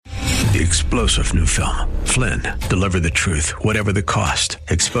The explosive new film, Flynn, deliver the truth, whatever the cost,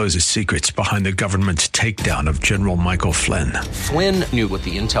 exposes secrets behind the government's takedown of General Michael Flynn. Flynn knew what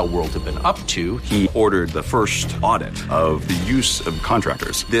the intel world had been up to. He ordered the first audit of the use of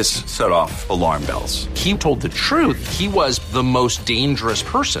contractors. This set off alarm bells. He told the truth. He was the most dangerous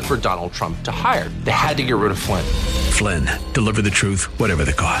person for Donald Trump to hire. They had to get rid of Flynn. Flynn, deliver the truth, whatever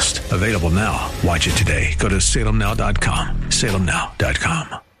the cost. Available now. Watch it today. Go to salemnow.com.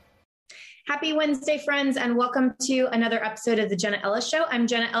 salemnow.com. Happy Wednesday, friends, and welcome to another episode of the Jenna Ellis Show. I'm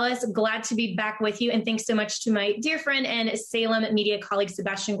Jenna Ellis, glad to be back with you, and thanks so much to my dear friend and Salem media colleague,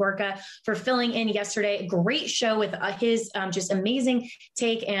 Sebastian Gorka, for filling in yesterday. Great show with his just amazing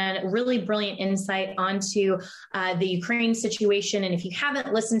take and really brilliant insight onto the Ukraine situation. And if you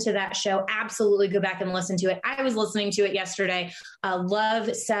haven't listened to that show, absolutely go back and listen to it. I was listening to it yesterday.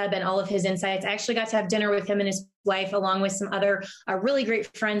 Love Seb and all of his insights. I actually got to have dinner with him and his wife, along with some other really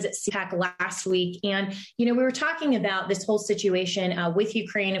great friends at CPAC last week. And, we were talking about this whole situation with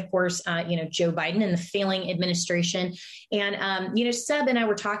Ukraine, of course, Joe Biden and the failing administration. And, Seb and I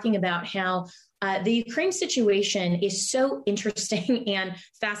were talking about how the Ukraine situation is so interesting and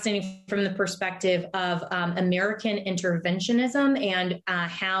fascinating from the perspective of American interventionism and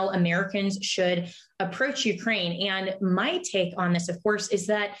how Americans should approach Ukraine. And my take on this, of course, is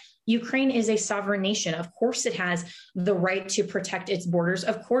that Ukraine is a sovereign nation. Of course, it has the right to protect its borders.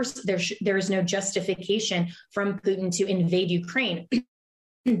 Of course, there is no justification from Putin to invade Ukraine.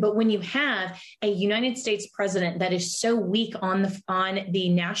 But when you have a United States president that is so weak on the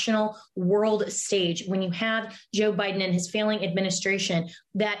national world stage, when you have Joe Biden and his failing administration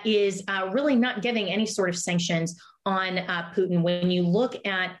that is really not giving any sort of sanctions on Putin, when you look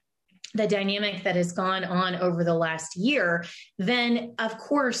at the dynamic that has gone on over the last year, then of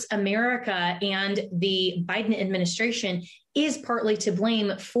course, America and the Biden administration is partly to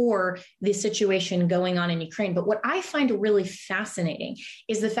blame for the situation going on in Ukraine. But what I find really fascinating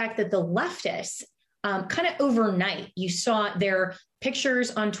is the fact that the leftists kind of overnight, you saw their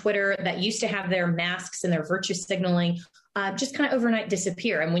pictures on Twitter that used to have their masks and their virtue signaling just kind of overnight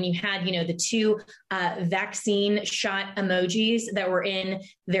disappear. And when you had, the two vaccine shot emojis that were in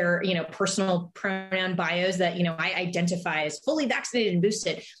their, personal pronoun bios that, I identify as fully vaccinated and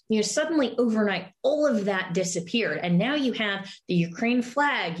boosted, suddenly overnight, all of that disappeared. And now you have the Ukraine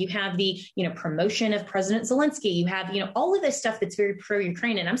flag, you have the, promotion of President Zelensky, you have, all of this stuff that's very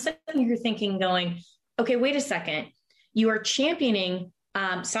pro-Ukraine. And I'm sitting here thinking, going, okay, wait a second. You are championing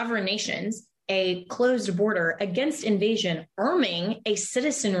sovereign nations, a closed border against invasion, arming a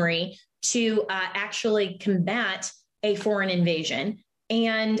citizenry to actually combat a foreign invasion,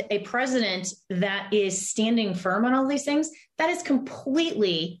 and a president that is standing firm on all these things. That is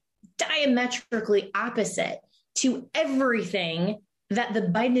completely diametrically opposite to everything that the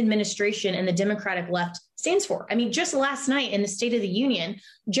Biden administration and the Democratic left stands for. I mean, just last night in the State of the Union,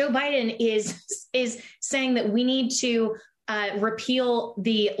 Joe Biden is saying that we need to repeal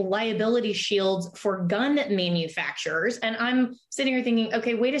the liability shields for gun manufacturers. And I'm sitting here thinking,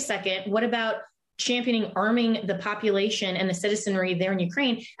 okay, wait a second. What about championing arming the population and the citizenry there in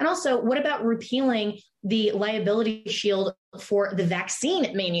Ukraine? And also, what about repealing the liability shield for the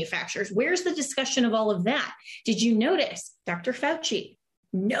vaccine manufacturers? Where's the discussion of all of that? Did you notice Dr. Fauci?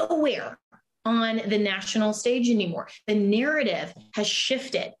 Nowhere on the national stage anymore. The narrative has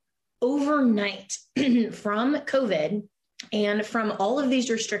shifted overnight from COVID and from all of these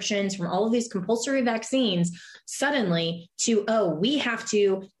restrictions, from all of these compulsory vaccines, suddenly to, we have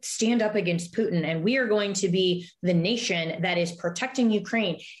to stand up against Putin and we are going to be the nation that is protecting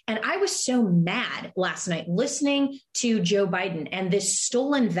Ukraine. And I was so mad last night listening to Joe Biden and this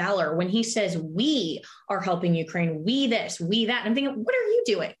stolen valor when he says, we are helping Ukraine, we this, we that. And I'm thinking, what are you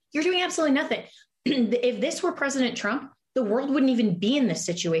doing? You're doing absolutely nothing. If this were President Trump, the world wouldn't even be in this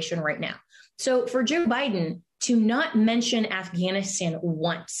situation right now. So for Joe Biden to not mention Afghanistan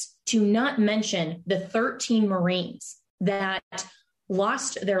once, to not mention the 13 Marines that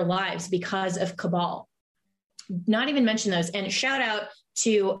lost their lives because of cabal, not even mention those. And shout out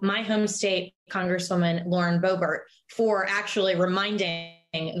to my home state Congresswoman Lauren Boebert for actually reminding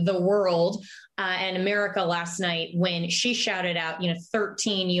the world and America last night when she shouted out,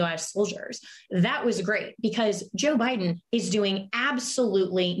 13 U.S. soldiers. That was great because Joe Biden is doing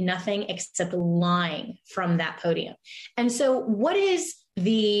absolutely nothing except lying from that podium. And so what is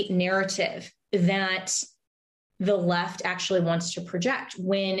the narrative that the left actually wants to project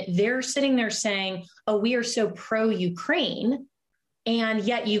when they're sitting there saying, we are so pro-Ukraine, and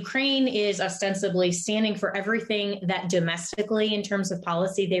yet Ukraine is ostensibly standing for everything that domestically in terms of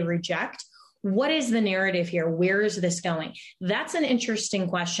policy they reject? what is the narrative here? Where is this going? That's an interesting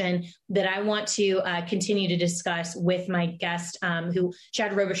question that I want to continue to discuss with my guest,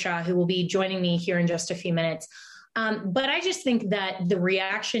 Chad Robichaux, who will be joining me here in just a few minutes. But I just think that the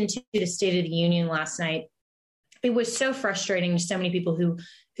reaction to the State of the Union last night, it was so frustrating to so many people who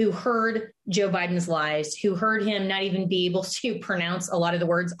heard Joe Biden's lies, who heard him not even be able to pronounce a lot of the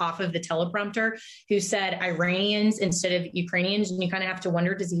words off of the teleprompter, who said Iranians instead of Ukrainians. And you kind of have to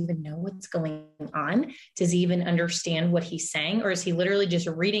wonder, does he even know what's going on? Does he even understand what he's saying? Or is he literally just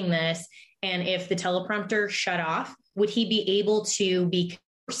reading this? And if the teleprompter shut off, would he be able to be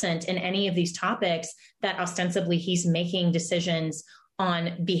conversant in any of these topics that ostensibly he's making decisions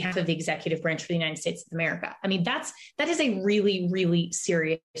on behalf of the executive branch for the United States of America? I mean, that is a really, really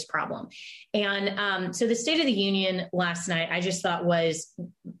serious problem. And so the State of the Union last night, I just thought was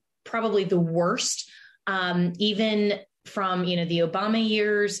probably the worst, even from, the Obama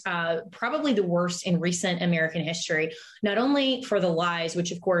years, probably the worst in recent American history, not only for the lies,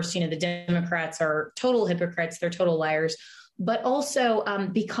 which of course, the Democrats are total hypocrites, they're total liars, but also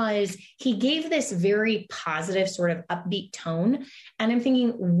because he gave this very positive sort of upbeat tone. And I'm thinking,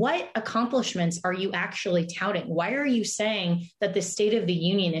 what accomplishments are you actually touting? Why are you saying that the State of the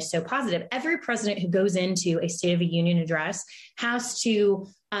Union is so positive? Every president who goes into a State of the Union address has to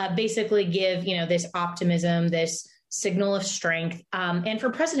basically give, this optimism, this signal of strength. And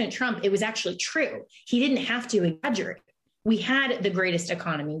for President Trump, it was actually true. He didn't have to exaggerate. We had the greatest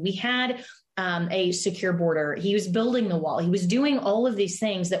economy. We had a secure border. He was building the wall. He was doing all of these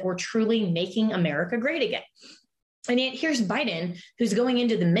things that were truly making America great again. And yet here's Biden, who's going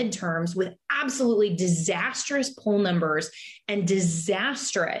into the midterms with absolutely disastrous poll numbers and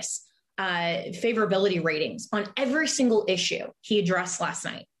disastrous favorability ratings on every single issue he addressed last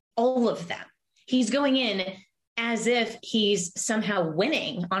night, all of them. He's going in as if he's somehow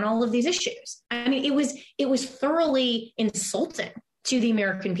winning on all of these issues. I mean, it was thoroughly insulting to the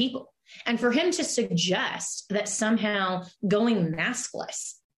American people. And for him to suggest that somehow going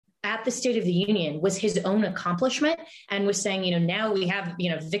maskless at the State of the Union was his own accomplishment and was saying, now we have,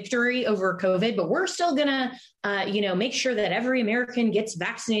 victory over COVID, but we're still going to, make sure that every American gets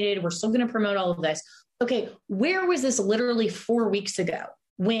vaccinated. We're still going to promote all of this. Okay, where was this literally 4 weeks ago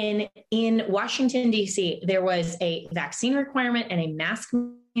when in Washington, D.C., there was a vaccine requirement and a mask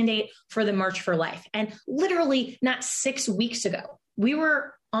mandate for the March for Life? And literally not 6 weeks ago, we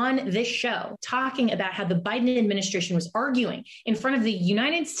were on this show talking about how the Biden administration was arguing in front of the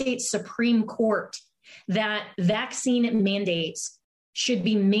United States Supreme Court that vaccine mandates should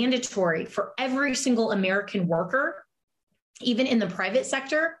be mandatory for every single American worker, even in the private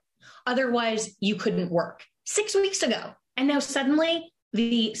sector. Otherwise, you couldn't work 6 weeks ago. And now suddenly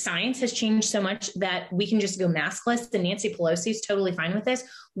the science has changed so much that we can just go maskless, and Nancy Pelosi is totally fine with this.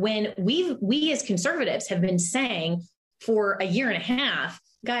 When we as conservatives have been saying for a year and a half,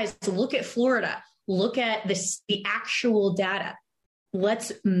 guys, look at Florida, look at the actual data.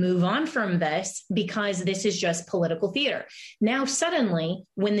 Let's move on from this because this is just political theater. Now, suddenly,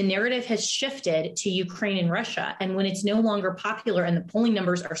 when the narrative has shifted to Ukraine and Russia, and when it's no longer popular and the polling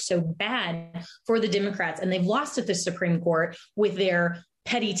numbers are so bad for the Democrats, and they've lost at the Supreme Court with their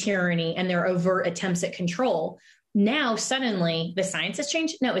petty tyranny and their overt attempts at control, now, suddenly, the science has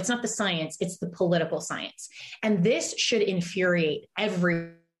changed. No, it's not the science. It's the political science. And this should infuriate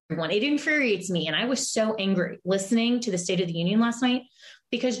everyone. It infuriates me. And I was so angry listening to the State of the Union last night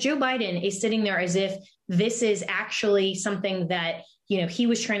because Joe Biden is sitting there as if this is actually something that, he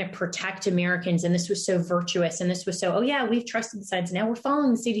was trying to protect Americans. And this was so virtuous. And this was so, oh, yeah, we've trusted the science. Now we're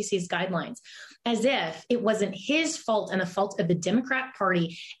following the CDC's guidelines, as if it wasn't his fault and the fault of the Democrat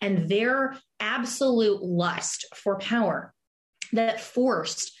Party and their absolute lust for power that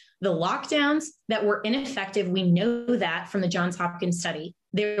forced the lockdowns that were ineffective. We know that from the Johns Hopkins study.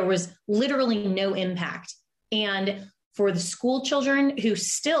 There was literally no impact. And for the school children who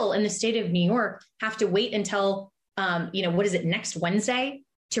still in the state of New York have to wait until, next Wednesday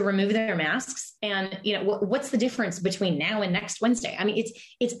to remove their masks. And, what's the difference between now and next Wednesday? I mean,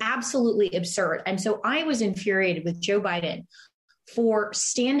 it's absolutely absurd. And so I was infuriated with Joe Biden for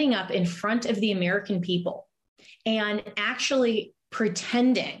standing up in front of the American people and actually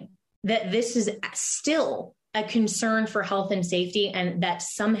pretending that this is still a concern for health and safety and that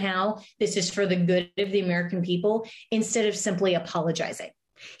somehow this is for the good of the American people instead of simply apologizing.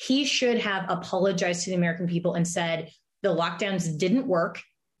 He should have apologized to the American people and said, the lockdowns didn't work.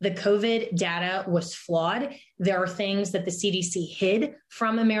 The COVID data was flawed. There are things that the CDC hid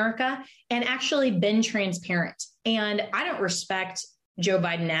from America and actually been transparent. And I don't respect Joe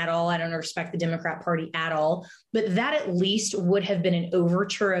Biden at all. I don't respect the Democrat Party at all. But that at least would have been an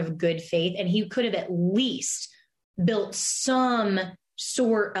overture of good faith. And he could have at least built some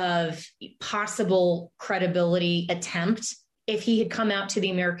sort of possible credibility attempt if he had come out to the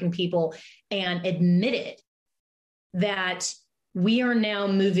American people and admitted that we are now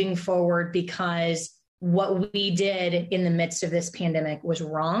moving forward because what we did in the midst of this pandemic was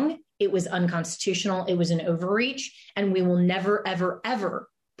wrong. It was unconstitutional. It was an overreach. And we will never, ever, ever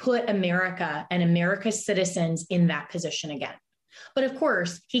put America and America's citizens in that position again. But of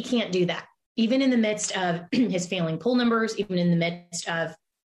course, he can't do that. Even in the midst of his failing poll numbers, even in the midst of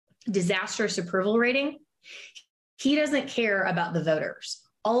disastrous approval rating, he doesn't care about the voters.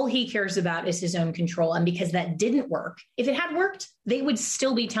 All he cares about is his own control. And because that didn't work, if it had worked, they would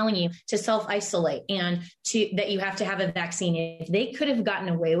still be telling you to self-isolate and that you have to have a vaccine. If they could have gotten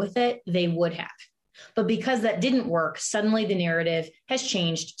away with it, they would have. But because that didn't work, suddenly the narrative has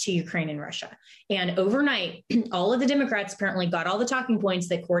changed to Ukraine and Russia. And overnight, all of the Democrats apparently got all the talking points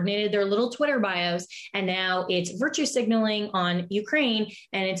that coordinated their little Twitter bios. And now it's virtue signaling on Ukraine,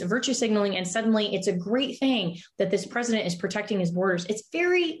 and it's virtue signaling. And suddenly it's a great thing that this president is protecting his borders. It's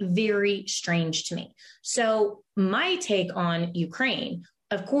very, very strange to me. So my take on Ukraine,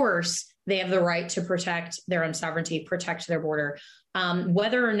 of course, they have the right to protect their own sovereignty, protect their border.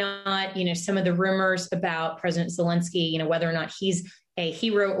 Whether or not, some of the rumors about President Zelensky, whether or not he's a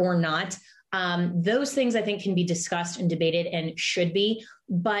hero or not, those things I think can be discussed and debated and should be.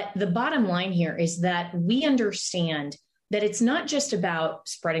 But the bottom line here is that we understand that it's not just about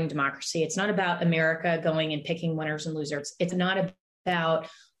spreading democracy. It's not about America going and picking winners and losers. It's not about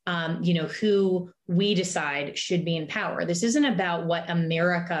who we decide should be in power. This isn't about what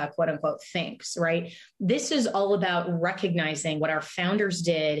America, quote unquote, thinks, right? This is all about recognizing what our founders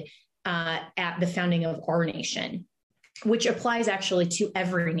did at the founding of our nation, which applies actually to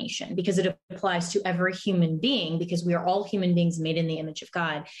every nation, because it applies to every human being, because we are all human beings made in the image of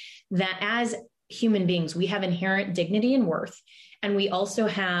God, that as human beings, we have inherent dignity and worth, and we also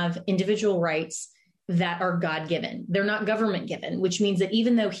have individual rights that are God-given. They're not government-given, which means that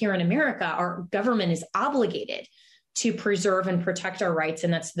even though here in America, our government is obligated to preserve and protect our rights,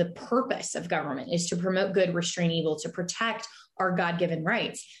 and that's the purpose of government, is to promote good, restrain evil, to protect our God-given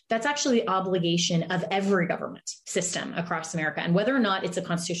rights. That's actually the obligation of every government system across America. And whether or not it's a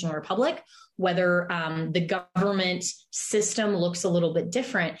constitutional republic, whether the government system looks a little bit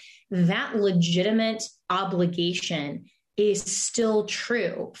different, that legitimate obligation is still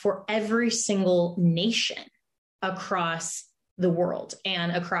true for every single nation across the world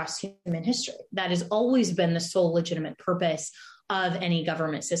and across human history. That has always been the sole legitimate purpose of any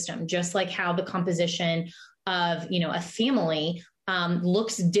government system, just like how the composition of, a family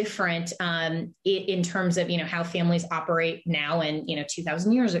looks different in terms of, how families operate now and,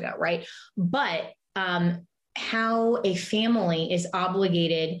 2000 years ago, right? But how a family is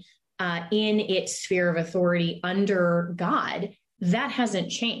obligated in its sphere of authority under God, that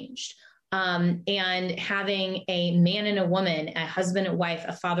hasn't changed. And having a man and a woman, a husband and wife,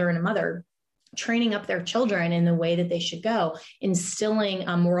 a father and a mother, training up their children in the way that they should go, instilling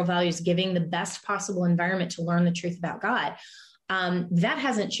moral values, giving the best possible environment to learn the truth about God. That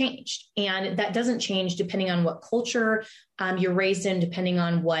hasn't changed. And that doesn't change depending on what culture you're raised in, depending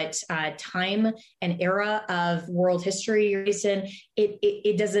on what time and era of world history you're raised in.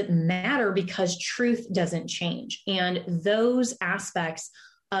 It doesn't matter, because truth doesn't change. And those aspects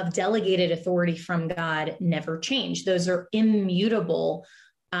of delegated authority from God never change. Those are immutable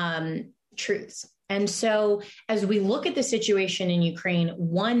truths. And so as we look at the situation in Ukraine,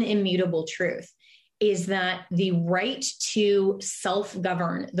 one immutable truth is that the right to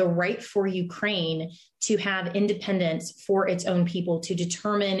self-govern, the right for Ukraine to have independence for its own people, to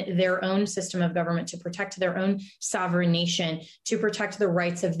determine their own system of government, to protect their own sovereign nation, to protect the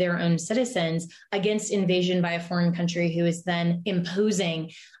rights of their own citizens against invasion by a foreign country who is then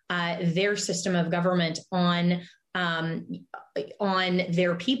imposing their system of government on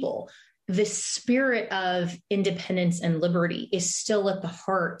their people. The spirit of independence and liberty is still at the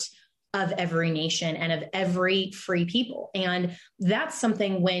heart of every nation and of every free people. And that's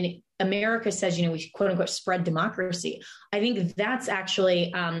something when America says, we quote unquote spread democracy, I think that's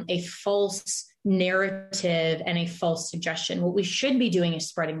actually a false narrative and a false suggestion. What we should be doing is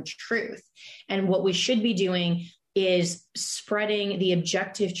spreading truth. And what we should be doing is spreading the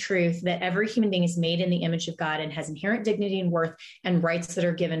objective truth that every human being is made in the image of God and has inherent dignity and worth and rights that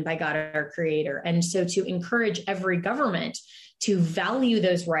are given by God, our creator. And so to encourage every government to value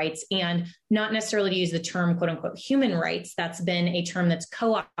those rights and not necessarily to use the term, quote unquote, human rights. That's been a term that's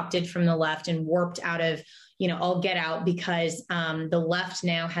co-opted from the left and warped out of, all get out because the left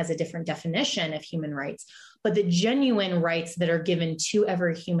now has a different definition of human rights. But the genuine rights that are given to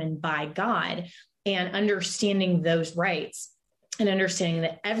every human by God, and understanding those rights and understanding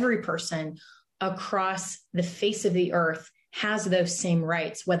that every person across the face of the earth has those same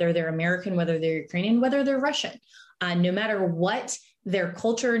rights, whether they're American, whether they're Ukrainian, whether they're Russian, no matter what their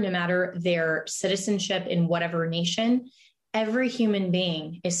culture, no matter their citizenship in whatever nation, every human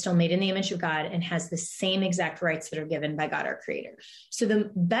being is still made in the image of God and has the same exact rights that are given by God, our creator. So the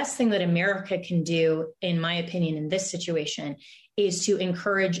best thing that America can do, in my opinion, in this situation, is to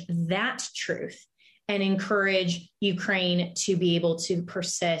encourage that truth and encourage Ukraine to be able to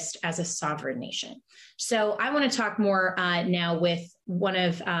persist as a sovereign nation. So I want to talk more now with one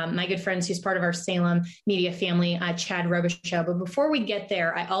of my good friends who's part of our Salem media family, Chad Robichaux. But before we get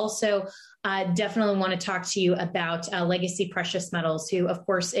there, I also definitely want to talk to you about Legacy Precious Metals, who, of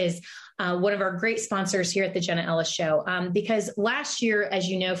course, is one of our great sponsors here at the Jenna Ellis Show. Because last year, as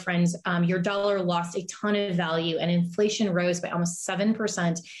you know, friends, your dollar lost a ton of value and inflation rose by almost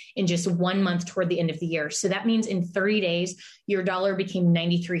 7% in just 1 month toward the end of the year. So that means in 30 days, your dollar became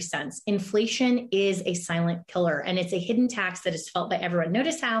 93 cents. Inflation is a silent killer, and it's a hidden tax that is felt by everyone.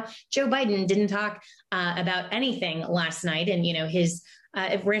 Notice how Joe Biden didn't talk about anything last night. And, his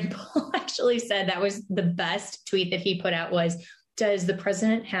Rand Paul actually said that was the best tweet that he put out was, does the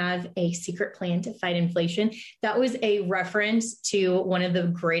president have a secret plan to fight inflation? That was a reference to one of the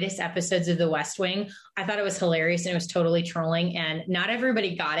greatest episodes of The West Wing. I thought it was hilarious and it was totally trolling, and not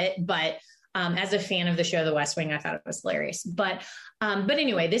everybody got it, but as a fan of the show The West Wing, I thought it was hilarious. But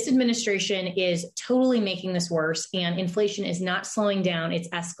anyway, this administration is totally making this worse, and inflation is not slowing down. It's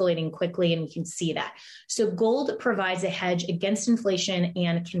escalating quickly, and we can see that. So gold provides a hedge against inflation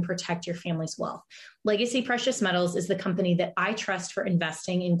and can protect your family's wealth. Legacy Precious Metals is the company that I trust for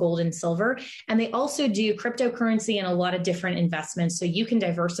investing in gold and silver. And they also do cryptocurrency and a lot of different investments so you can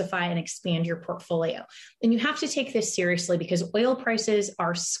diversify and expand your portfolio. And you have to take this seriously because oil prices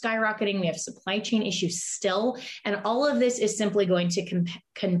are skyrocketing. We have supply chain issues still. And all of this is simply going to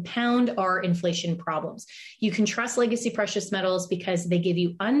compound our inflation problems. You can trust Legacy Precious Metals because they give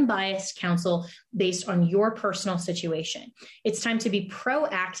you unbiased counsel based on your personal situation. It's time to be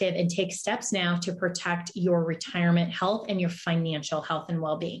proactive and take steps now to protect your retirement health and your financial health and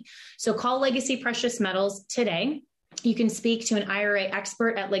well-being. So call Legacy Precious Metals today. You can speak to an IRA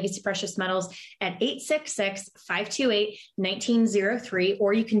expert at Legacy Precious Metals at 866-528-1903,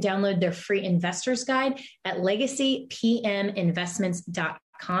 or you can download their free investor's guide at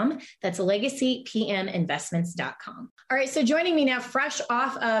legacypminvestments.com. That's legacypminvestments.com. All right. So joining me now, fresh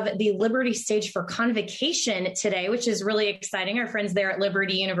off of the Liberty stage for Convocation today, which is really exciting. Our friends there at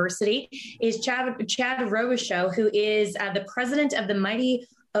Liberty University is Chad Robichaux, who is the president of the Mighty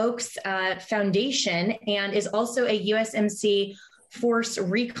Oaks Foundation and is also a USMC Force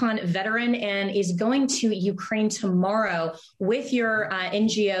Recon veteran and is going to Ukraine tomorrow with your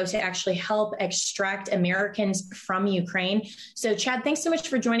NGO to actually help extract Americans from Ukraine. So, Chad, thanks so much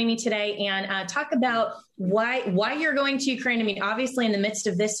for joining me today and talk about why you're going to Ukraine. I mean, obviously in the midst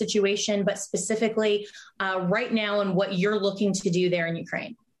of this situation, but specifically right now and what you're looking to do there in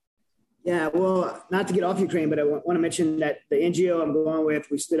Ukraine. Yeah, well, not to get off Ukraine, but I want to mention that the NGO I'm going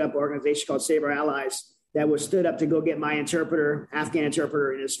with, we stood up an organization called Save Our Allies that was stood up to go get my interpreter, Afghan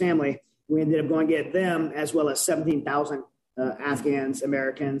interpreter, and his family. We ended up going to get them as well as 17,000 Afghans,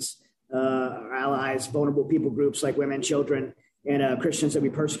 Americans, our allies, vulnerable people groups like women, children, and Christians that we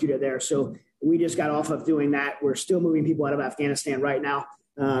persecuted there. So we just got off of doing that. We're still moving people out of Afghanistan right now.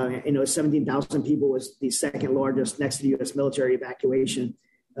 17,000 people was the second largest next to the U.S. military evacuation.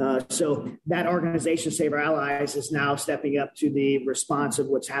 So that organization, Save Our Allies, is now stepping up to the response of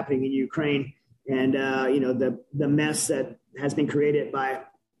what's happening in Ukraine. And, the mess that has been created by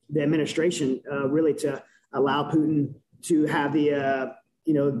the administration, really to allow Putin to have to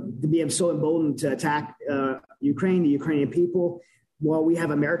be so emboldened to attack Ukraine, the Ukrainian people, while we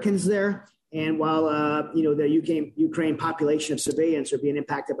have Americans there. And while, the Ukraine population of civilians are being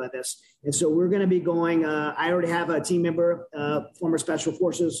impacted by this. And so we're going to be going, I already have a team member, former Special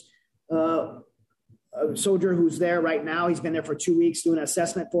Forces a soldier who's there right now. He's been there for 2 weeks doing an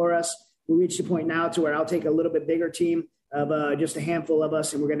assessment for us. We reached a point now to where I'll take a little bit bigger team of just a handful of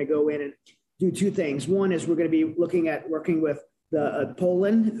us, and we're going to go in and do two things. One is we're going to be looking at working with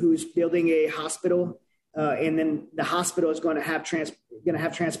Poland, who's building a hospital, and then the hospital is going to have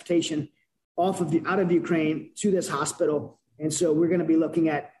transportation out of Ukraine to this hospital. And so we're going to be looking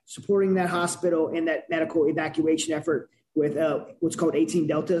at supporting that hospital and that medical evacuation effort with what's called 18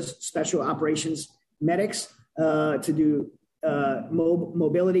 Deltas, Special Operations Medics, to do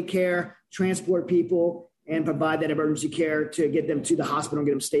mobility care, transport people, and provide that emergency care to get them to the hospital and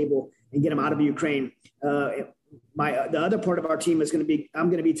get them stable and get them out of Ukraine. The other part of our team is I'm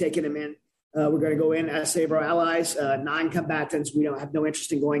going to be taking them in. We're going to go in as Save Our Allies, non-combatants. We don't have no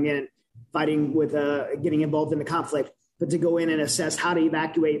interest in going in and fighting with getting involved in the conflict, but to go in and assess how to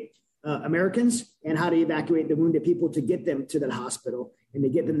evacuate Americans and how to evacuate the wounded people to get them to the hospital and to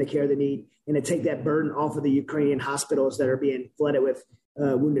get them the care they need and to take that burden off of the Ukrainian hospitals that are being flooded with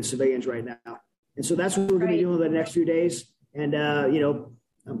wounded civilians right now. And so that's what we're going to be doing over the next few days. And,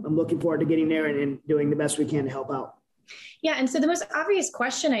 I'm looking forward to getting there and doing the best we can to help out. Yeah. And so the most obvious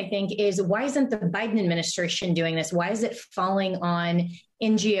question, I think, is why isn't the Biden administration doing this? Why is it falling on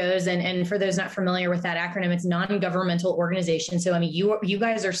NGOs? And for those not familiar with that acronym, it's non-governmental organizations. So, I mean, you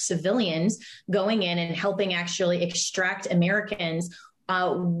guys are civilians going in and helping actually extract Americans.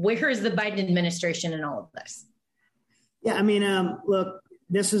 Where is the Biden administration in all of this? Yeah, I mean, look,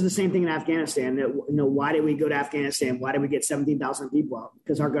 this is the same thing in Afghanistan. Why did we go to Afghanistan? Why did we get 17,000 people out?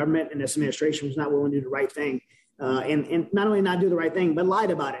 Because our government and this administration was not willing to do the right thing. And not only not do the right thing, but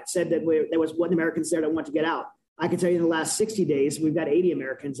lied about it, said that there was one Americans there that want to get out. I can tell you in the last 60 days, we've got 80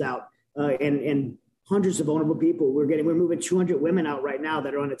 Americans out and hundreds of vulnerable people. We're moving 200 women out right now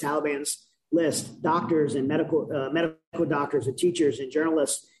that are on the Taliban's list, doctors and medical doctors and teachers and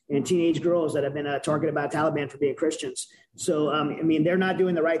journalists and teenage girls that have been targeted by Taliban for being Christians. So, they're not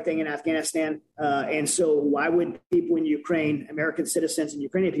doing the right thing in Afghanistan. And so why would people in Ukraine, American citizens and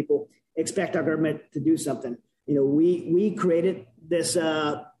Ukrainian people, expect our government to do something? We created this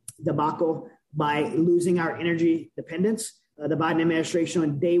debacle by losing our energy dependence. The Biden administration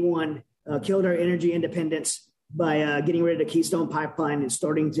on day one killed our energy independence by getting rid of the Keystone Pipeline and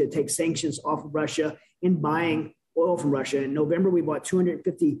starting to take sanctions off of Russia and buying oil from Russia. In November, we bought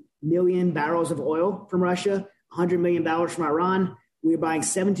 250 million barrels of oil from Russia, 100 million barrels from Iran. We're buying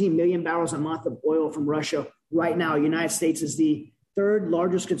 17 million barrels a month of oil from Russia. Right now, the United States is the third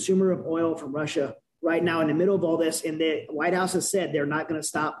largest consumer of oil from Russia. Right now, in the middle of all this, and the White House has said they're not going to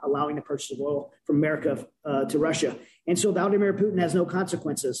stop allowing the purchase of oil from America to Russia. And so Vladimir Putin has no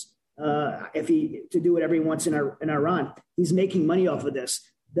consequences to do whatever he wants in Iran. He's making money off of this.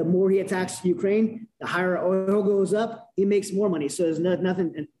 The more he attacks Ukraine, the higher oil goes up. He makes more money. So there's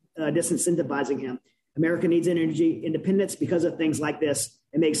nothing disincentivizing him. America needs energy independence because of things like this.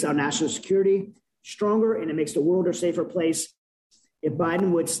 It makes our national security stronger, and it makes the world a safer place. If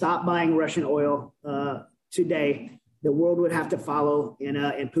Biden would stop buying Russian oil today, the world would have to follow, and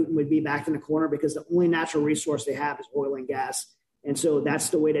Putin would be back in the corner because the only natural resource they have is oil and gas. And so that's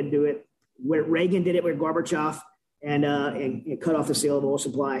the way to do it. Reagan did it with Gorbachev and cut off the sale of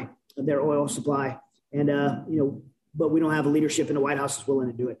their oil supply. But we don't have a leadership in the White House that's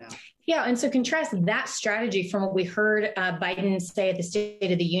willing to do it now. Yeah. And so contrast that strategy from what we heard Biden say at the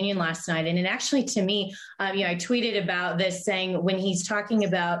State of the Union last night. And it actually, to me, I tweeted about this saying when he's talking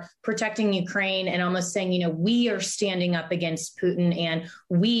about protecting Ukraine and almost saying, we are standing up against Putin and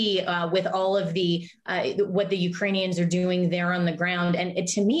we with all of the what the Ukrainians are doing there on the ground. And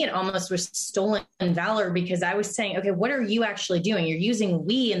to me, it almost was stolen valor because I was saying, okay, what are you actually doing? You're using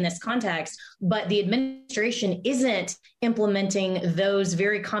we in this context, but the administration isn't implementing those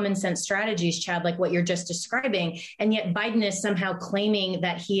very common sense strategies, Chad, like what you're just describing. And yet Biden is somehow claiming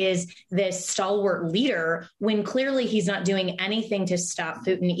that he is this stalwart leader when clearly he's not doing anything to stop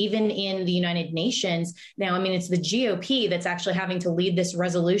Putin, even in the United Nations. Now, it's the GOP that's actually having to lead this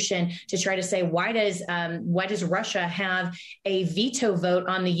resolution to try to say, why does Russia have a veto vote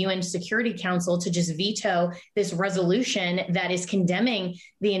on the UN Security Council to just veto this resolution that is condemning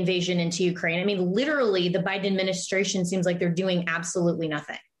the invasion into Ukraine? Literally, the Biden administration seems like they're doing absolutely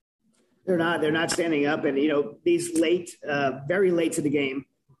nothing. They're not standing up. And, these very late to the game,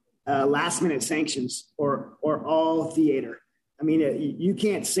 last minute sanctions or all theater. You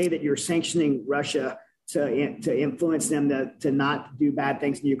can't say that you're sanctioning Russia to influence them to not do bad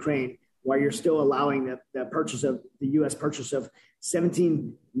things in Ukraine while you're still allowing the U.S. purchase of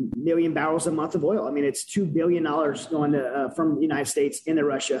 17 million barrels a month of oil. It's $2 billion going from the United States into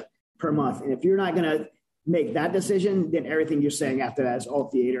Russia per month. And if you're not going to make that decision, then everything you're saying after that is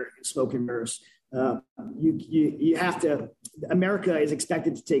all theater and smoke and mirrors. You have to. America is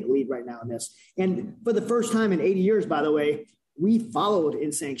expected to take lead right now in this. And for the first time in 80 years, by the way, we followed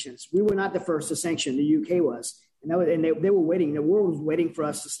in sanctions. We were not the first to sanction. The UK was, and they were waiting. The world was waiting for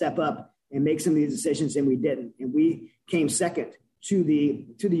us to step up and make some of these decisions, and we didn't. And we came second to the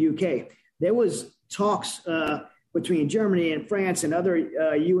UK. There was talks between Germany and France and other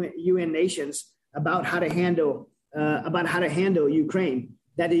UN nations about how to handle about how to handle Ukraine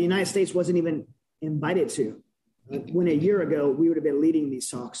that the United States wasn't even invited to. When a year ago, we would have been leading these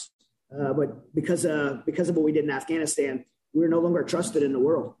talks. But because of what we did in Afghanistan, we're no longer trusted in the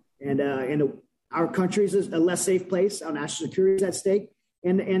world. And our country is a less safe place. Our national security is at stake.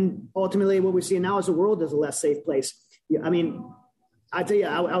 And ultimately, what we're seeing now is the world is a less safe place. I mean, I tell you,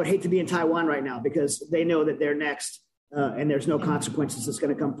 I would hate to be in Taiwan right now because they know that they're next and there's no consequences that's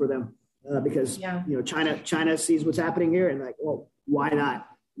going to come for them because, China sees what's happening here and like, well, why not?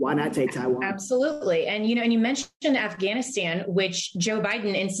 Why not take Taiwan? Absolutely. And, and you mentioned Afghanistan, which Joe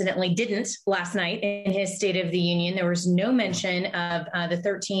Biden incidentally didn't last night in his State of the Union. There was no mention of the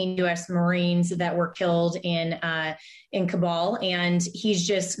 13 U.S. Marines that were killed in Kabul. And he's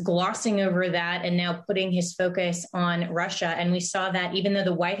just glossing over that and now putting his focus on Russia. And we saw that even though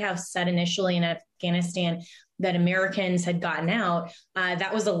the White House said initially in Afghanistan that Americans had gotten out,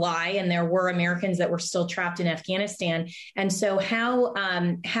 that was a lie. And there were Americans that were still trapped in Afghanistan. And so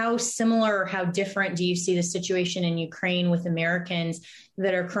how similar, how different do you see the situation in Ukraine with Americans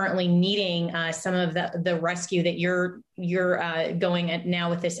that are currently needing some of the rescue that you're going at now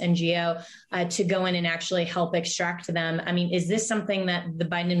with this NGO to go in and actually help extract them? I mean, is this something that the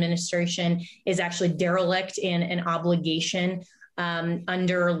Biden administration is actually derelict in an obligation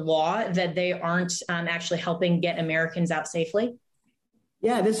under law that they aren't actually helping get Americans out safely?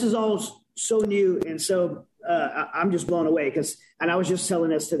 Yeah, this is all so new. And so I'm just blown away and I was just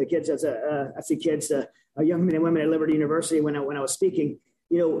telling this to the kids I see kids, young men and women at Liberty University when I was speaking,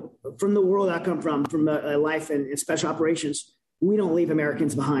 from the world I come from life in special operations, we don't leave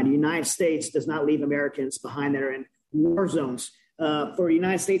Americans behind. The United States does not leave Americans behind that are in war zones. For the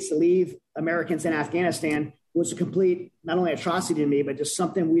United States to leave Americans in Afghanistan was a complete, not only atrocity to me, but just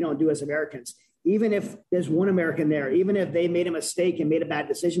something we don't do as Americans. Even if there's one American there, even if they made a mistake and made a bad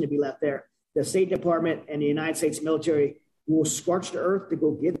decision to be left there, the State Department and the United States military will scorch the earth to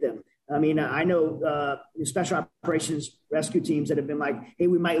go get them. I mean, I know special operations rescue teams that have been like, hey,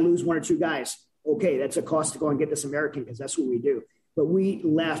 we might lose one or two guys. Okay, that's a cost to go and get this American because that's what we do. But we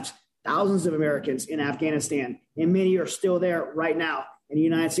left thousands of Americans in Afghanistan, and many are still there right now. And the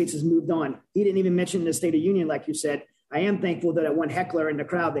United States has moved on. He didn't even mention the State of the Union, like you said. I am thankful that one heckler in the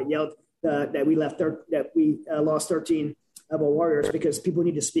crowd that yelled that we lost 13 of our warriors because people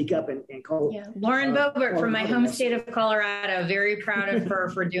need to speak up and call. Yeah. Lauren Boebert from my home state of Colorado, very proud of her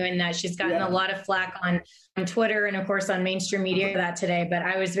for doing that. She's gotten a lot of flack on Twitter and, of course, on mainstream media for that today. But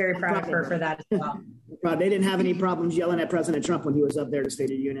I was very proud of her for that as well. They didn't have any problems yelling at President Trump when he was up there at the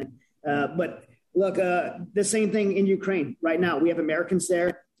State of the Union. But look, the same thing in Ukraine right now. We have Americans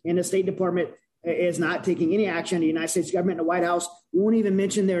there, and the State Department is not taking any action. The United States government and the White House won't even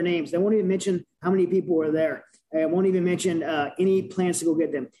mention their names. They won't even mention how many people were there. They won't even mention any plans to go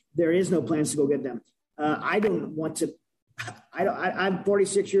get them. There is no plans to go get them. I don't want to. I'm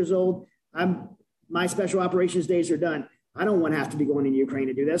 46 years old. My special operations days are done. I don't want to have to be going in Ukraine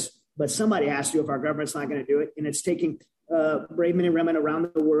to do this, but somebody has to if our government's not going to do it. And it's taking brave men and women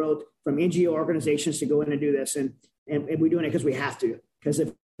around the world from NGO organizations to go in and do this. And we're doing it because we have to. Because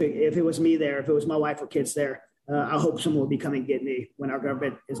if it was me there, if it was my wife or kids there, I hope someone will be coming and get me when our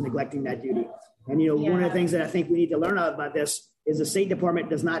government is neglecting that duty. And, one of the things that I think we need to learn about this is the State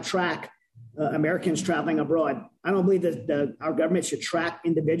Department does not track Americans traveling abroad. I don't believe that our government should track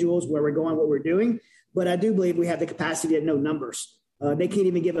individuals where we're going, what we're doing. But I do believe we have the capacity to know numbers. They can't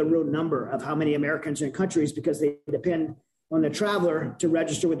even give a real number of how many Americans are in countries because they depend on the traveler to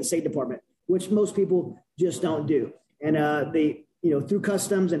register with the State Department, which most people just don't do. And through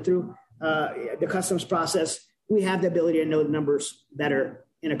customs and through the customs process, we have the ability to know the numbers that are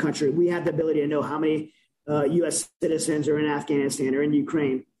in a country. We have the ability to know how many U.S. citizens are in Afghanistan or in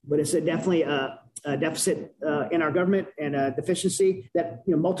Ukraine. But it's definitely a deficit in our government and a deficiency that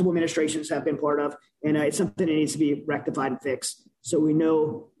multiple administrations have been part of. And it's something that needs to be rectified and fixed. So we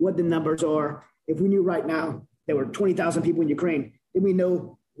know what the numbers are. If we knew right now there were 20,000 people in Ukraine, then we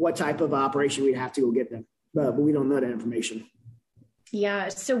know what type of operation we'd have to go get them. But we don't know that information. Yeah.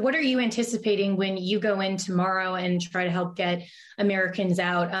 So what are you anticipating when you go in tomorrow and try to help get Americans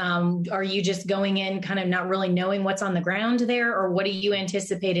out? Are you just going in kind of not really knowing what's on the ground there? Or what do you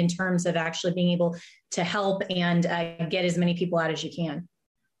anticipate in terms of actually being able to help and get as many people out as you can?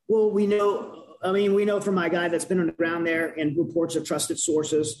 Well, we know from my guy that's been on the ground there and reports of trusted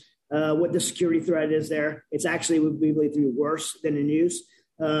sources what the security threat is there. It's actually, we believe, worse than the news.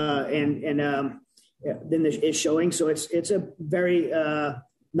 Than is showing. So it's a very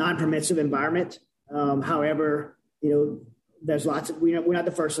non-permissive environment. However, there's lots of, we're not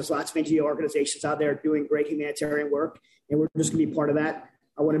the first. There's lots of NGO organizations out there doing great humanitarian work, and we're just going to be part of that.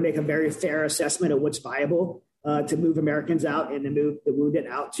 I want to make a very fair assessment of what's viable. to move Americans out and to move the wounded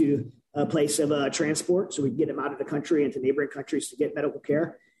out to a place of transport so we can get them out of the country and to neighboring countries to get medical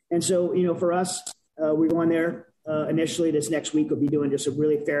care. And so, for us, we're going there initially this next week. We'll be doing just a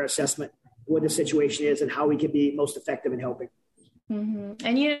really fair assessment of what the situation is and how we can be most effective in helping. Mm-hmm.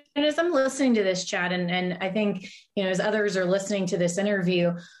 And, as I'm listening to this, Chad, and I think, as others are listening to this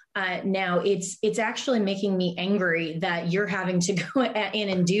interview now, it's actually making me angry that you're having to go in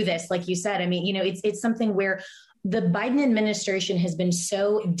and do this. Like you said, I mean, it's something where the Biden administration has been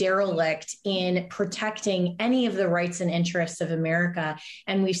so derelict in protecting any of the rights and interests of America.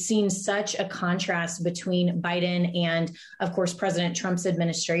 And we've seen such a contrast between Biden and, of course, President Trump's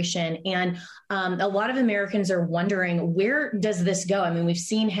administration. And a lot of Americans are wondering, where does this go? I mean, we've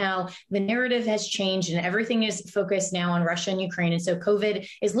seen how the narrative has changed and everything is focused now on Russia and Ukraine. And so COVID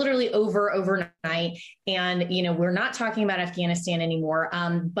is literally over overnight. And, we're not talking about Afghanistan anymore.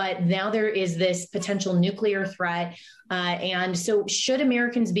 But now there is this potential nuclear threat. And so should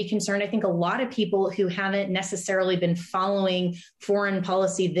Americans be concerned? I think a lot of people who haven't necessarily been following foreign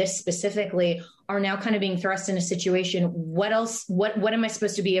policy this specifically are now kind of being thrust in a situation. What else? What am I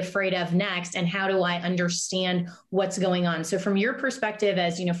supposed to be afraid of next? And how do I understand what's going on? So from your perspective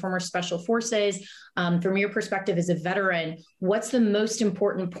as, former special forces, from your perspective as a veteran, what's the most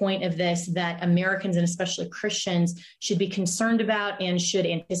important point of this that Americans and especially Christians should be concerned about and should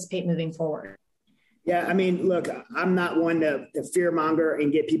anticipate moving forward? Yeah, I mean, look, I'm not one to fear monger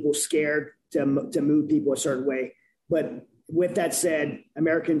and get people scared to move people a certain way. But with that said,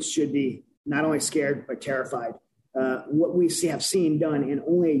 Americans should be not only scared, but terrified. What we have seen done in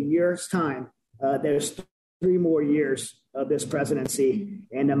only a year's time, there's 3 more years of this presidency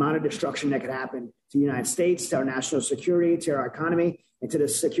and the amount of destruction that could happen to the United States, to our national security, to our economy, and to the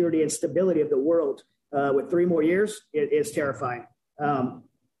security and stability of the world. With 3 more years, it is terrifying.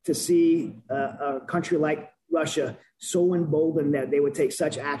 To see a country like Russia so emboldened that they would take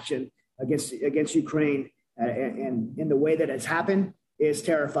such action against Ukraine and in the way that it's happened is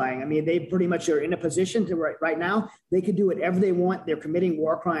terrifying. I mean, they pretty much are in a position to right now, they can do whatever they want. They're committing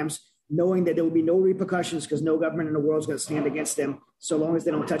war crimes, knowing that there will be no repercussions because no government in the world is going to stand against them so long as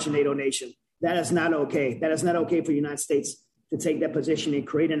they don't touch a NATO nation. That is not okay. That is not okay for the United States to take that position and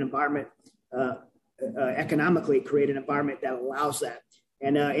create an environment, economically create an environment that allows that.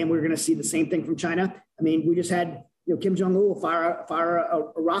 And we're going to see the same thing from China. I mean, we just had Kim Jong-un fire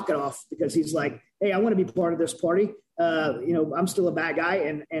a rocket off because he's like, hey, I want to be part of this party. I'm still a bad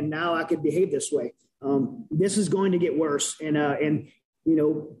guy, and now I can behave this way. This is going to get worse. And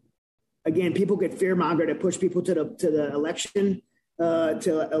again, people get fear-mongered to push people to the election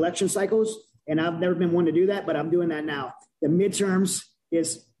cycles. And I've never been one to do that, but I'm doing that now. The midterms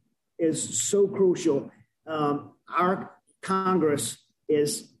is so crucial. Our Congress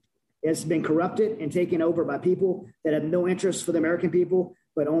has been corrupted and taken over by people that have no interest for the American people,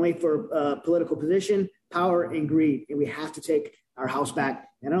 but only for political position, power, and greed. And we have to take our House back.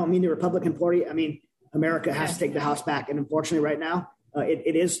 And I don't mean the Republican Party. I mean, America has to take the House back. And unfortunately, right now,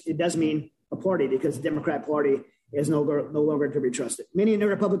 it does mean a party because the Democrat Party is no longer to be trusted. Many in the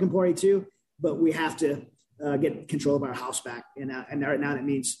Republican Party too, but we have to get control of our House back. And right now that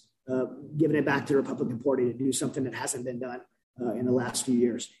means giving it back to the Republican Party to do something that hasn't been done in the last few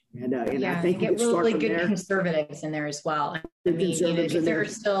years. And I think get really good conservatives in there as well. I mean, there are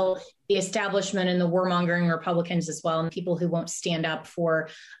still the establishment and the warmongering Republicans as well, and people who won't stand up for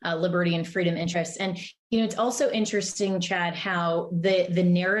liberty and freedom interests. And, it's also interesting, Chad, how the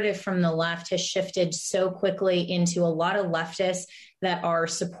narrative from the left has shifted so quickly into a lot of leftists that are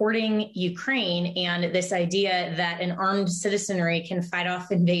supporting Ukraine and this idea that an armed citizenry can fight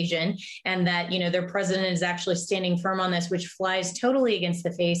off invasion and that, their president is actually standing firm on this, which flies totally against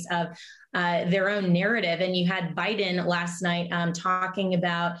the face of their own narrative. And you had Biden last night talking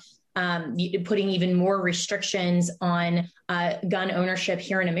about putting even more restrictions on gun ownership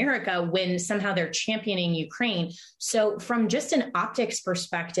here in America when somehow they're championing Ukraine. So from just an optics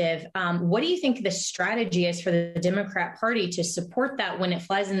perspective, what do you think the strategy is for the Democrat Party to support that when it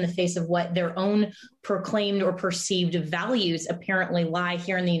flies in the face of what their own proclaimed or perceived values apparently lie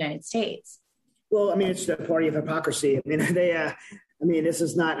here in the United States? Well, I mean, it's the party of hypocrisy. I mean, this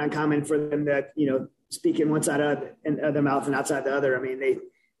is not uncommon for them to, speak in one side of their mouth and outside the other. I mean,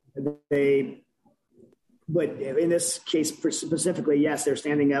 but in this case specifically, yes, they're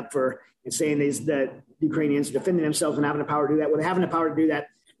standing up for and saying that Ukrainians are defending themselves and having the power to do that. Well, they're having the power to do that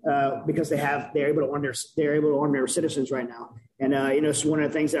because they're able to arm their citizens right now. And it's one of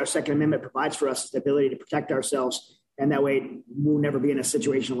the things that our Second Amendment provides for us, is the ability to protect ourselves, and that way we'll never be in a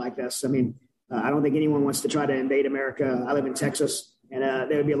situation like this. I mean, I don't think anyone wants to try to invade America. I live in Texas, and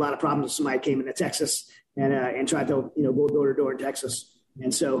there would be a lot of problems if somebody came into Texas and tried to, go door to door in Texas.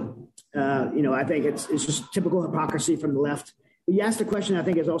 And so, I think it's just typical hypocrisy from the left. But you asked the question I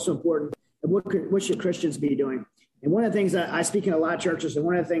think is also important. What should Christians be doing? And one of the things that I speak in a lot of churches, and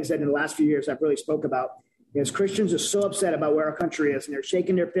one of the things that in the last few years I've really spoke about is Christians are so upset about where our country is, and they're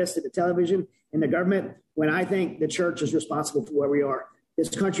shaking their fists at the television and the government, when I think the church is responsible for where we are. This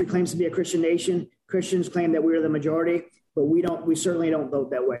country claims to be a Christian nation. Christians claim that we're the majority, but we certainly don't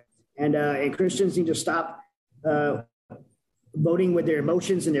vote that way. And Christians need to stop voting with their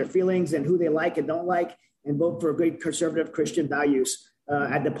emotions and their feelings and who they like and don't like, and vote for good conservative Christian values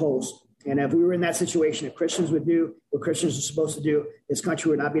at the polls. And if we were in that situation, if Christians would do what Christians are supposed to do, this country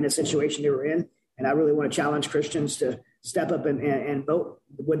would not be in a situation they were in. And I really want to challenge Christians to step up and vote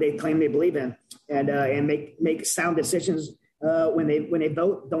what they claim they believe in, and make sound decisions when they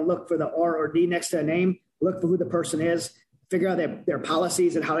vote. Don't look for the R or D next to a name. Look for who the person is. Figure out their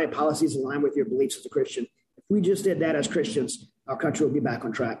policies and how their policies align with your beliefs as a Christian. If we just did that as Christians, our country would be back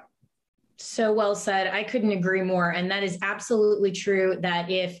on track. So well said. I couldn't agree more. And that is absolutely true,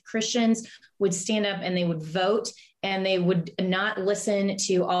 that if Christians would stand up and they would vote, and they would not listen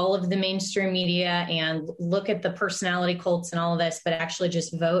to all of the mainstream media and look at the personality cults and all of this, but actually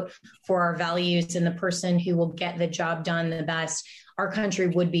just vote for our values and the person who will get the job done the best, our country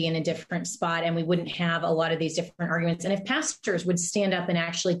would be in a different spot, and we wouldn't have a lot of these different arguments. And if pastors would stand up and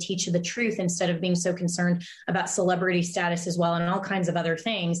actually teach the truth instead of being so concerned about celebrity status as well and all kinds of other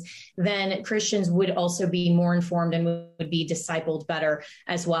things, then Christians would also be more informed and would be discipled better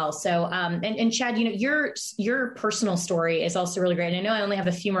as well. So, and Chad, your personal story is also really great. And I know I only have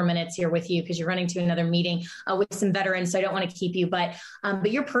a few more minutes here with you because you're running to another meeting with some veterans, so I don't want to keep you. But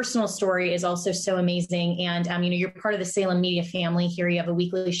your personal story is also so amazing. And, you're part of the Salem media family. Here you have a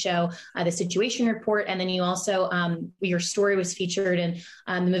weekly show, The Situation Report. And then you also, your story was featured in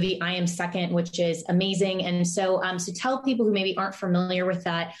the movie I Am Second, which is amazing. And so tell people who maybe aren't familiar with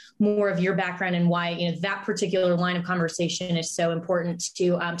that, more of your background and why, that particular line of conversation is so important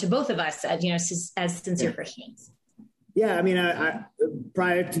to both of us, as sincere Christians. Yeah. I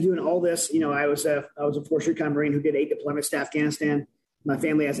prior to doing all this, I was a 4th Con Marine who did 8 deployments to Afghanistan. My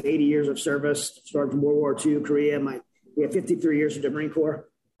family has 80 years of service, started from World War II, Korea. We have 53 years with the Marine Corps.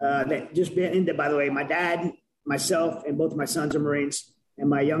 That just ended, by the way. My dad, myself, and both of my sons are Marines, and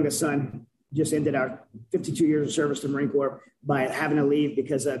my youngest son just ended our 52 years of service to the Marine Corps by having to leave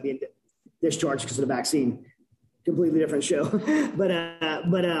because of being discharged because of the vaccine. Completely different show, but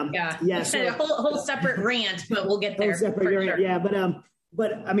yeah. So a whole separate rant, but we'll get there. Sure. Yeah,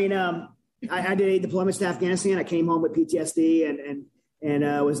 I did 8 deployments to Afghanistan. I came home with PTSD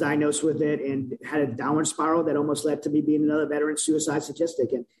and was diagnosed with it and had a downward spiral that almost led to me being another veteran suicide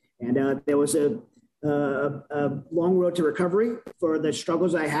statistic. And there was a long road to recovery for the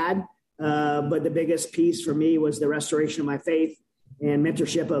struggles I had. But the biggest piece for me was the restoration of my faith and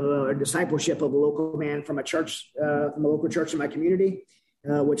mentorship of discipleship of a local man from a local church in my community,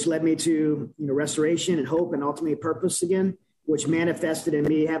 which led me to restoration and hope and ultimately purpose again, which manifested in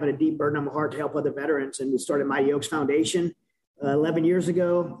me having a deep burden on my heart to help other veterans. And we started Mighty Oaks Foundation 11 years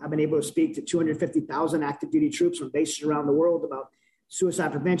ago. I've been able to speak to 250,000 active duty troops from bases around the world about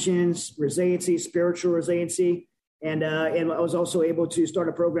suicide prevention, resiliency, spiritual resiliency. And I was also able to start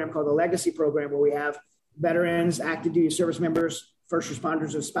a program called the Legacy Program, where we have veterans, active duty service members, first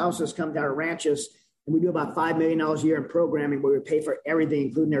responders, and spouses come to our ranches. And we do about $5 million a year in programming, where we pay for everything,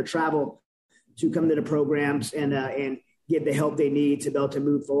 including their travel, to come to the programs and get the help they need to be able to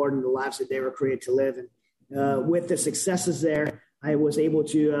move forward in the lives that they were created to live. And with the successes there, I was able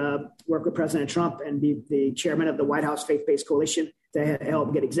to work with President Trump and be the chairman of the White House Faith-Based Coalition to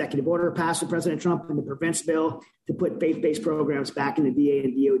help get executive order passed with President Trump and the Prevents Bill to put faith-based programs back in the VA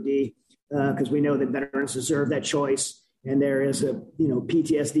and DOD, because we know that veterans deserve that choice. And there is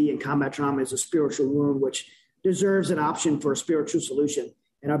PTSD and combat trauma is a spiritual wound, which deserves an option for a spiritual solution.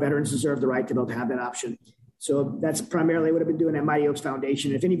 And our veterans deserve the right to be able to have that option. So that's primarily what I've been doing at Mighty Oaks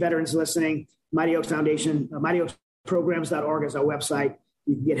Foundation. If any veterans listening, Mighty Oaks Foundation, mightyoaksprograms.org is our website.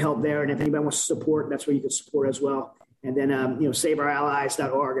 You can get help there. And if anybody wants to support, that's where you can support as well. And then,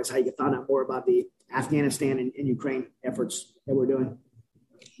 saveourallies.org is how you can find out more about the Afghanistan and Ukraine efforts that we're doing.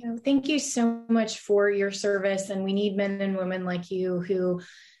 Thank you so much for your service. And we need men and women like you who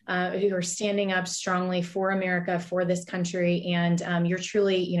who are standing up strongly for America, for this country. And you're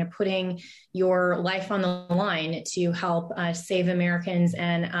truly, putting your life on the line to help save Americans.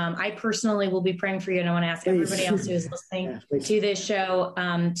 And I personally will be praying for you. And I want to ask everybody else who is listening to this show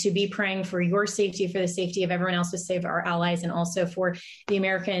to be praying for your safety, for the safety of everyone else, to save our allies, and also for the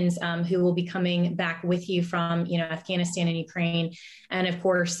Americans who will be coming back with you from, Afghanistan and Ukraine. And of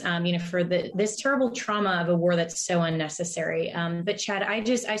course, for this terrible trauma of a war that's so unnecessary. But Chad,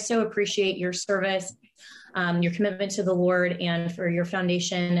 I so appreciate your service, your commitment to the Lord, and for your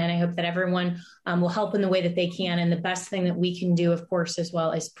foundation. And I hope that everyone will help in the way that they can. And the best thing that we can do, of course, as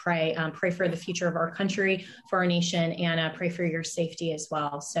well, is pray for the future of our country, for our nation, and pray for your safety as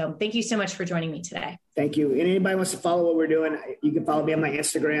well. So thank you so much for joining me today. Thank you. And anybody wants to follow what we're doing, you can follow me on my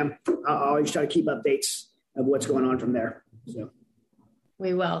Instagram. I'll always try to keep updates of what's going on from there. So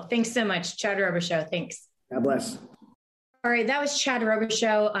we will. Thanks so much, Chad Robichaux. Thanks. God bless. All right, that was Chad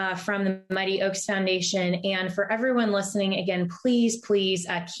Robichaux from the Mighty Oaks Foundation. And for everyone listening, again, please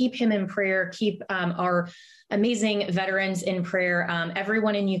keep him in prayer. Keep our amazing veterans in prayer.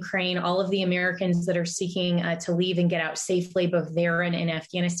 Everyone in Ukraine, all of the Americans that are seeking to leave and get out safely, both there and in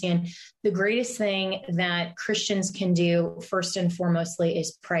Afghanistan. The greatest thing that Christians can do, first and foremostly,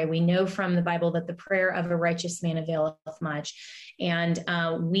 is pray. We know from the Bible that the prayer of a righteous man availeth much. And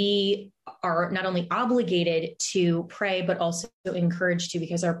we are not only obligated to pray, but also encouraged to,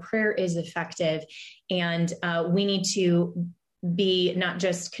 because our prayer is effective. And we need to be not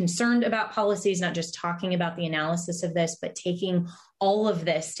just concerned about policies, not just talking about the analysis of this, but taking all of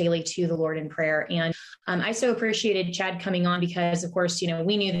this daily to the Lord in prayer. And I so appreciated Chad coming on because, of course,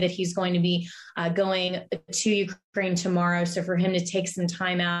 we knew that he's going to be going to Ukraine tomorrow. So for him to take some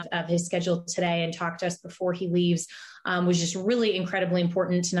time out of his schedule today and talk to us before he leaves was just really incredibly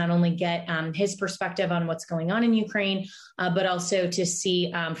important to not only get his perspective on what's going on in Ukraine, but also to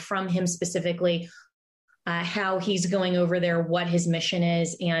see from him specifically how he's going over there, what his mission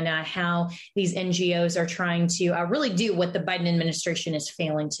is, and how these NGOs are trying to really do what the Biden administration is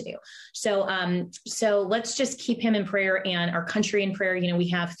failing to do. So let's just keep him in prayer and our country in prayer. We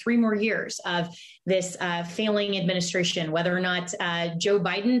have 3 more years of this failing administration. Whether or not Joe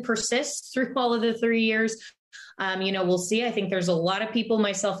Biden persists through all of the 3 years, we'll see. I think there's a lot of people,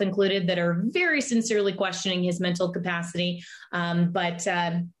 myself included, that are very sincerely questioning his mental capacity. But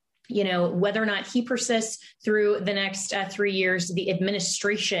whether or not he persists through the next 3 years, the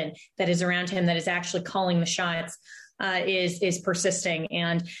administration that is around him that is actually calling the shots is persisting.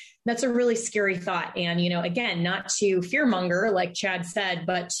 And that's a really scary thought. And, again, not to fearmonger, like Chad said,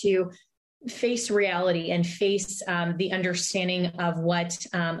 but to face reality and face the understanding of what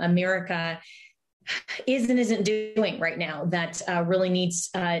America is and isn't doing right now that really needs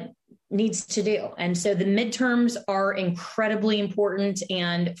to do. And so the midterms are incredibly important.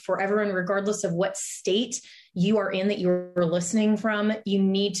 And for everyone, regardless of what state you are in that you're listening from, you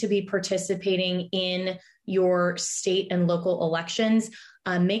need to be participating in your state and local elections.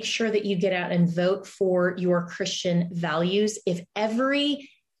 Make sure that you get out and vote for your Christian values. If every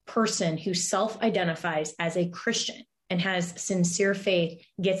person who self-identifies as a Christian and has sincere faith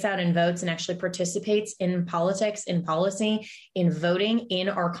gets out and votes and actually participates in politics, in policy, in voting, in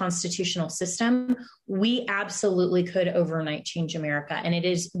our constitutional system, we absolutely could overnight change America. And it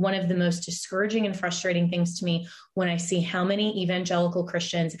is one of the most discouraging and frustrating things to me when I see how many evangelical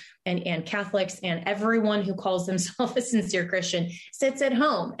Christians and Catholics and everyone who calls themselves a sincere Christian sits at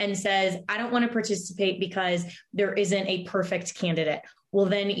home and says, I don't want to participate because there isn't a perfect candidate. Well,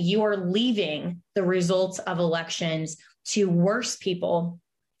 then you are leaving the results of elections to worse people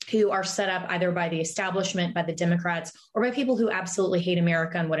who are set up either by the establishment, by the Democrats, or by people who absolutely hate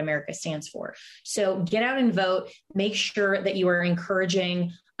America and what America stands for. So get out and vote. Make sure that you are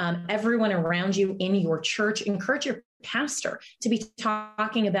encouraging everyone around you in your church. Encourage your pastor to be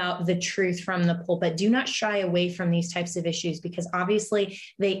talking about the truth from the pulpit. Do not shy away from these types of issues because obviously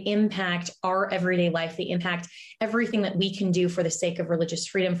they impact our everyday life. They impact everything that we can do for the sake of religious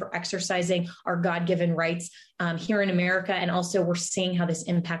freedom, for exercising our God-given rights here in America. And also we're seeing how this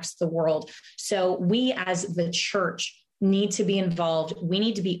impacts the world. So we as the church need to be involved. We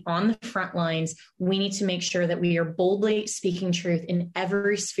need to be on the front lines. We need to make sure that we are boldly speaking truth in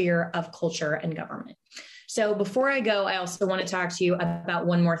every sphere of culture and government. So before I go, I also want to talk to you about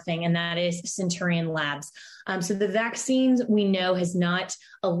one more thing, and that is Centurion Labs. So the vaccines we know has not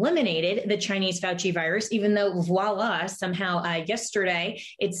eliminated the Chinese Fauci virus, even though voila, somehow yesterday,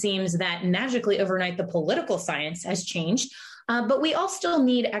 it seems that magically overnight the political science has changed. But we all still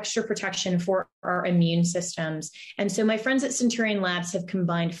need extra protection for our immune systems. And so my friends at Centurion Labs have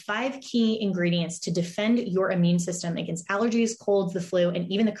combined 5 key ingredients to defend your immune system against allergies, colds, the flu, and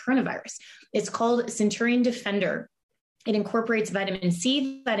even the coronavirus. It's called Centurion Defender. It incorporates vitamin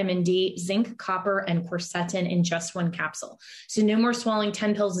C, vitamin D, zinc, copper, and quercetin in just 1 capsule. So no more swallowing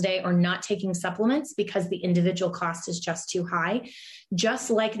 10 pills a day or not taking supplements because the individual cost is just too high.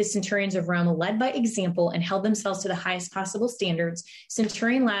 Just like the Centurions of Rome led by example and held themselves to the highest possible standards,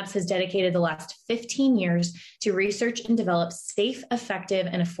 Centurion Labs has dedicated the last 15 years to research and develop safe, effective,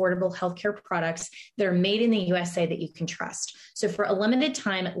 and affordable healthcare products that are made in the USA that you can trust. So for a limited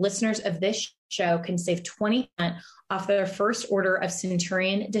time, listeners of this show can save 20% off their first order of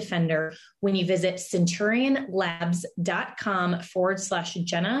Centurion Defender when you visit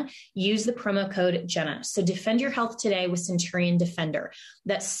centurionlabs.com/Jenna. Use the promo code Jenna. So defend your health today with Centurion Defender.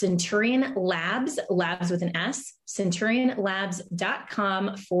 That's Centurion Labs, labs with an S,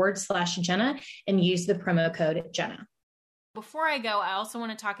 centurionlabs.com/Jenna, and use the promo code Jenna. Before I go, I also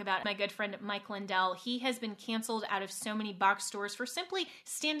want to talk about my good friend Mike Lindell. He has been canceled out of so many box stores for simply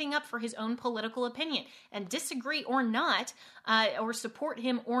standing up for his own political opinion. And disagree or not, or support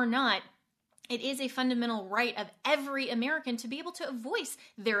him or not, it is a fundamental right of every American to be able to voice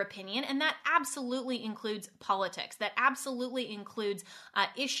their opinion, and that absolutely includes politics. That absolutely includes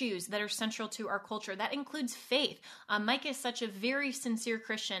issues that are central to our culture. That includes faith. Mike is such a very sincere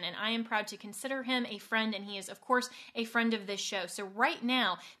Christian, and I am proud to consider him a friend, and he is, of course, a friend of this show. So right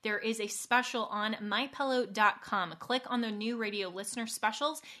now, there is a special on MyPillow.com. Click on the new radio listener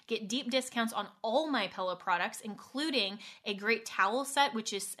specials. Get deep discounts on all MyPillow products, including a great towel set,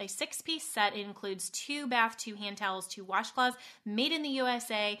 which is a 6-piece set. It includes 2 bath, 2 hand towels, 2 washcloths, made in the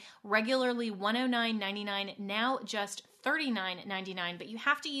USA, regularly $109.99, now just $39.99, but you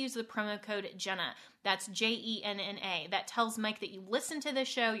have to use the promo code Jenna. That's Jenna. That tells Mike that you listen to this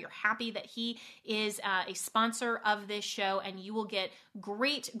show, you're happy that he is a sponsor of this show, and you will get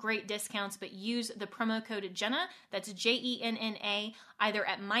great discounts, but use the promo code Jenna. That's Jenna, either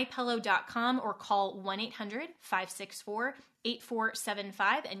at mypillow.com or call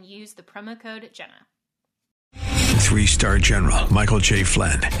 1-800-564-8475 and use the promo code Jenna. 3-star General Michael J.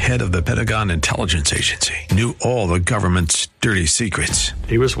 Flynn, head of the Pentagon Intelligence Agency, knew all the government's dirty secrets.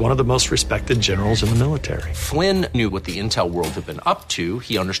 He was one of the most respected generals in the military. Flynn knew what the intel world had been up to.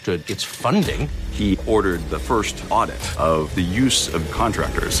 He understood its funding. He ordered the first audit of the use of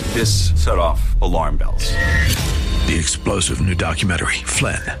contractors. This set off alarm bells. The explosive new documentary,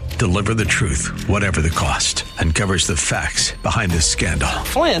 Flynn, Deliver the Truth, Whatever the Cost, uncovers the facts behind this scandal.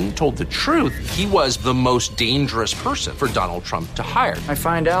 Flynn told the truth. He was the most dangerous person for Donald Trump to hire. I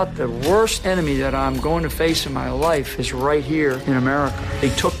find out the worst enemy that I'm going to face in my life is right here in America. They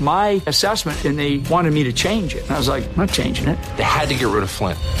took my assessment and they wanted me to change it. And I was like, I'm not changing it. They had to get rid of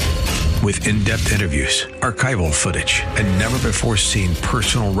Flynn. With in-depth interviews, archival footage, and never-before-seen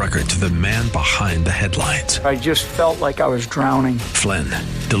personal records of the man behind the headlines. I just felt like I was drowning. Flynn,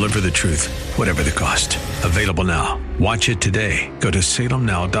 Deliver the Truth, Whatever the Cost. Available now. Watch it today. Go to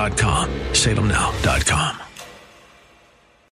salemnow.com. salemnow.com.